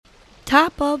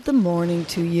Top of the morning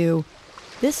to you.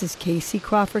 This is Casey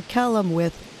Crawford Kellum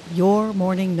with Your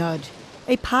Morning Nudge,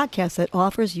 a podcast that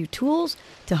offers you tools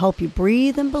to help you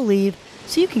breathe and believe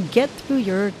so you can get through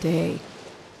your day.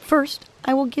 First,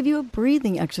 I will give you a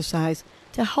breathing exercise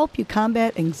to help you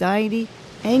combat anxiety,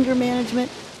 anger management,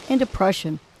 and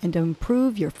depression, and to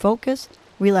improve your focus,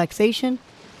 relaxation,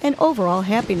 and overall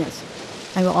happiness.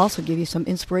 I will also give you some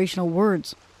inspirational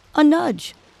words, a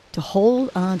nudge, to hold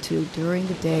on to during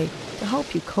the day to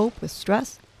help you cope with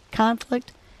stress,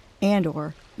 conflict, and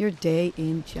or your day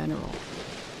in general.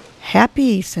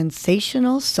 Happy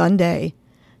Sensational Sunday.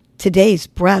 Today's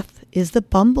breath is the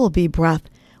bumblebee breath,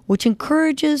 which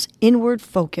encourages inward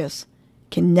focus,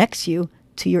 connects you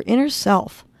to your inner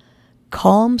self,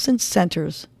 calms and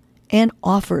centers, and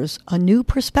offers a new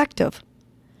perspective.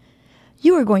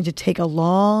 You are going to take a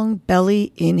long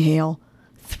belly inhale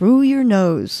through your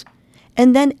nose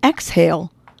and then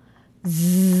exhale.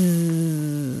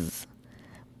 Zzz.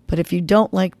 But if you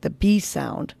don't like the B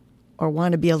sound or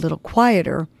want to be a little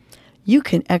quieter, you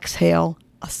can exhale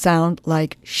a sound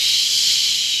like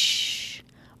shh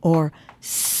or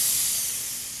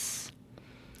sss.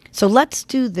 So let's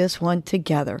do this one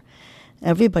together.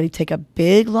 Everybody take a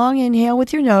big long inhale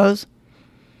with your nose.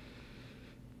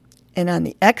 And on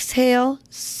the exhale,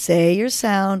 say your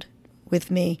sound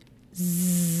with me.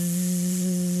 Zzz.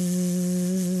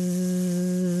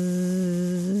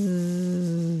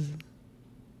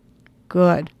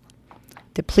 Good.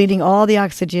 Depleting all the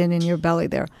oxygen in your belly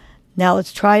there. Now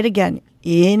let's try it again.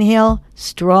 Inhale,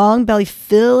 strong belly,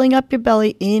 filling up your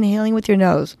belly, inhaling with your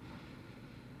nose.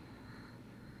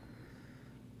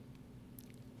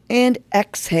 And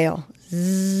exhale.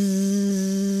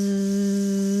 Zzz.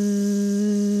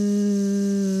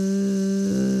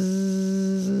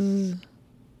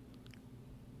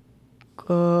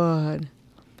 Good.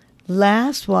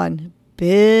 Last one.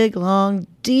 Big, long,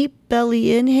 deep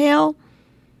belly inhale.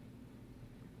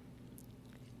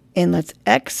 And let's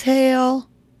exhale.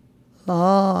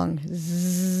 Long.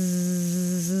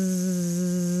 Zzz.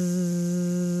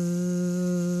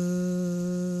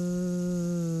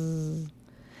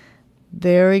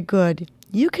 Very good.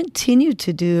 You continue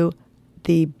to do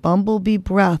the bumblebee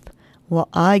breath while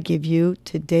I give you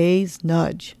today's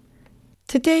nudge.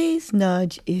 Today's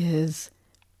nudge is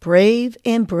brave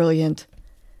and brilliant.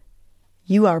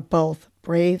 You are both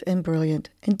brave and brilliant,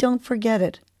 and don't forget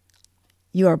it.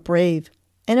 You are brave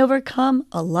and overcome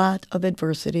a lot of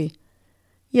adversity.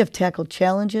 You have tackled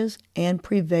challenges and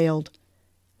prevailed.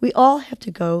 We all have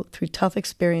to go through tough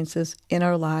experiences in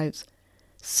our lives.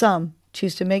 Some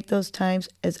choose to make those times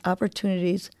as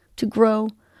opportunities to grow,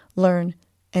 learn,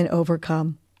 and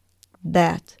overcome.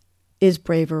 That is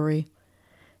bravery.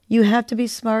 You have to be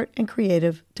smart and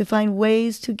creative to find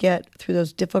ways to get through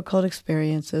those difficult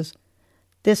experiences.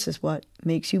 This is what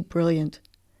makes you brilliant.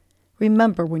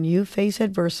 Remember, when you face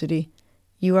adversity,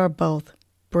 you are both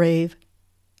brave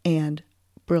and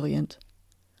brilliant.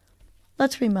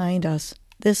 Let's remind us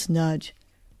this nudge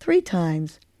 3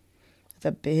 times. With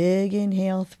a big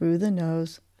inhale through the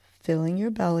nose, filling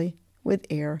your belly with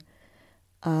air.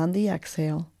 On the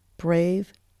exhale,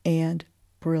 brave and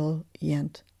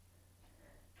brilliant.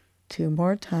 2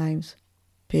 more times.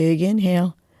 Big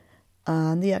inhale.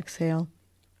 On the exhale,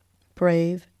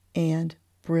 brave and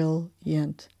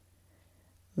brilliant.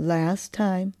 Last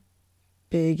time.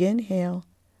 Big inhale.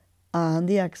 On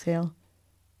the exhale,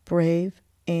 brave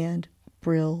and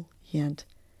brilliant.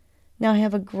 Now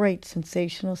have a great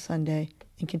sensational Sunday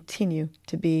and continue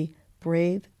to be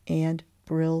brave and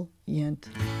brilliant.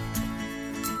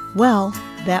 Well,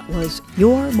 that was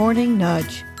your morning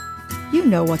nudge. You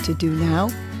know what to do now.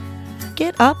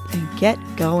 Get up and get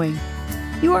going.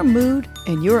 Your mood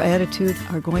and your attitude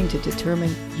are going to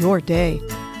determine your day.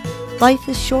 Life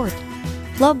is short.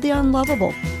 Love the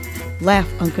unlovable. Laugh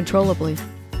uncontrollably.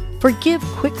 Forgive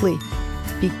quickly.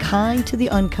 Be kind to the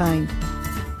unkind.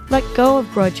 Let go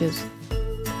of grudges.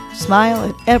 Smile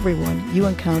at everyone you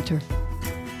encounter.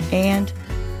 And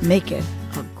make it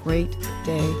a great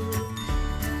day.